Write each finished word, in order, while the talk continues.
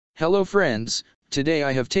Hello friends, today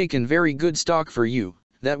I have taken very good stock for you,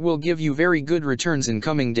 that will give you very good returns in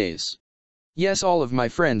coming days. Yes, all of my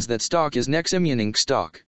friends, that stock is NEXIMUNE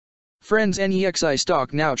stock. Friends, NEXI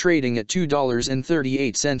stock now trading at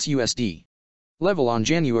 $2.38 USD. Level on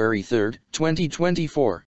January 3,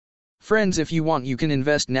 2024. Friends, if you want you can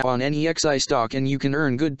invest now on NEXI stock and you can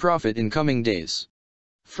earn good profit in coming days.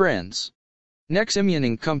 Friends,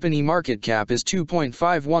 NEXIMUNE company market cap is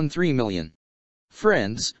 2.513 million.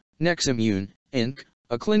 Friends, NEXIMUNE, Inc.,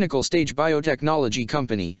 a clinical stage biotechnology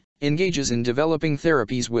company, engages in developing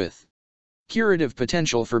therapies with curative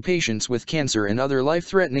potential for patients with cancer and other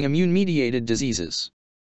life-threatening immune-mediated diseases.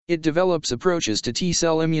 It develops approaches to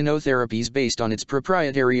T-cell immunotherapies based on its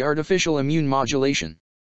proprietary artificial immune modulation,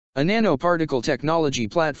 a nanoparticle technology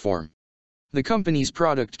platform. The company's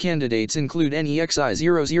product candidates include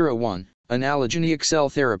NEXI-001, an allogeneic cell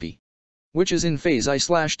therapy, which is in phase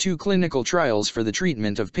I/II clinical trials for the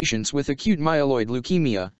treatment of patients with acute myeloid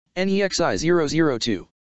leukemia, NEXI-002.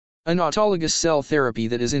 An autologous cell therapy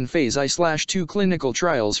that is in phase I/II clinical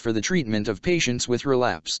trials for the treatment of patients with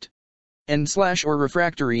relapsed and/or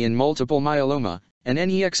refractory in multiple myeloma, and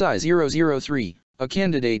NEXI-003, a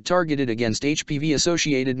candidate targeted against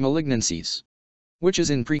HPV-associated malignancies, which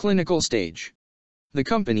is in preclinical stage. The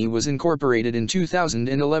company was incorporated in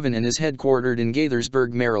 2011 and is headquartered in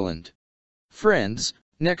Gaithersburg, Maryland. Friends,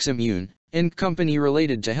 NEXIMUNE, Inc. company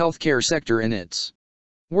related to healthcare sector and its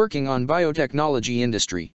working on biotechnology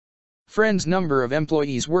industry. Friends, number of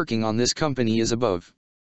employees working on this company is above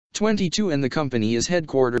 22 and the company is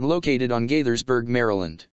headquartered located on Gaithersburg,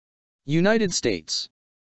 Maryland, United States.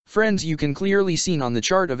 Friends, you can clearly seen on the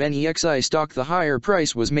chart of NEXI stock the higher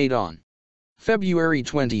price was made on February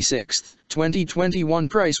 26, 2021.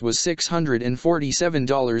 Price was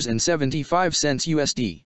 $647.75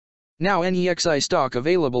 USD. Now NEXI stock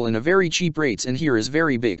available in a very cheap rates, and here is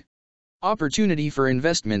very big opportunity for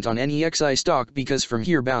investment on NEXI stock because from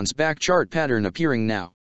here bounce back chart pattern appearing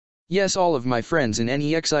now. Yes, all of my friends, in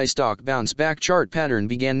NEXI stock bounce back chart pattern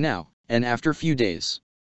began now, and after few days,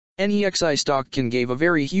 NEXI stock can gave a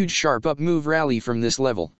very huge sharp up move rally from this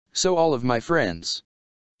level. So all of my friends,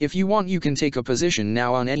 if you want you can take a position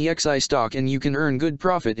now on NEXI stock and you can earn good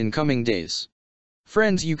profit in coming days.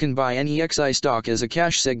 Friends, you can buy NEXI stock as a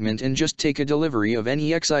cash segment and just take a delivery of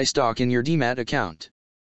NEXI stock in your demat account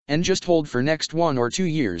and just hold for next 1 or 2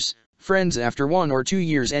 years. Friends, after 1 or 2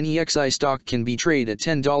 years NEXI stock can be traded at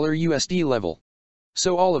 $10 USD level.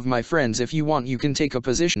 So all of my friends, if you want you can take a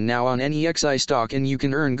position now on NEXI stock and you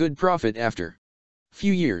can earn good profit after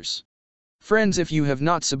few years. Friends, if you have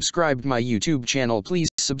not subscribed my YouTube channel, please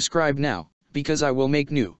subscribe now, because I will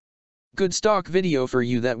make new good stock video for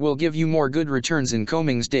you that will give you more good returns in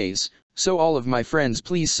coming days. So all of my friends,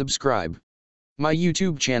 please subscribe my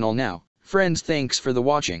YouTube channel now. Friends, thanks for the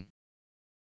watching.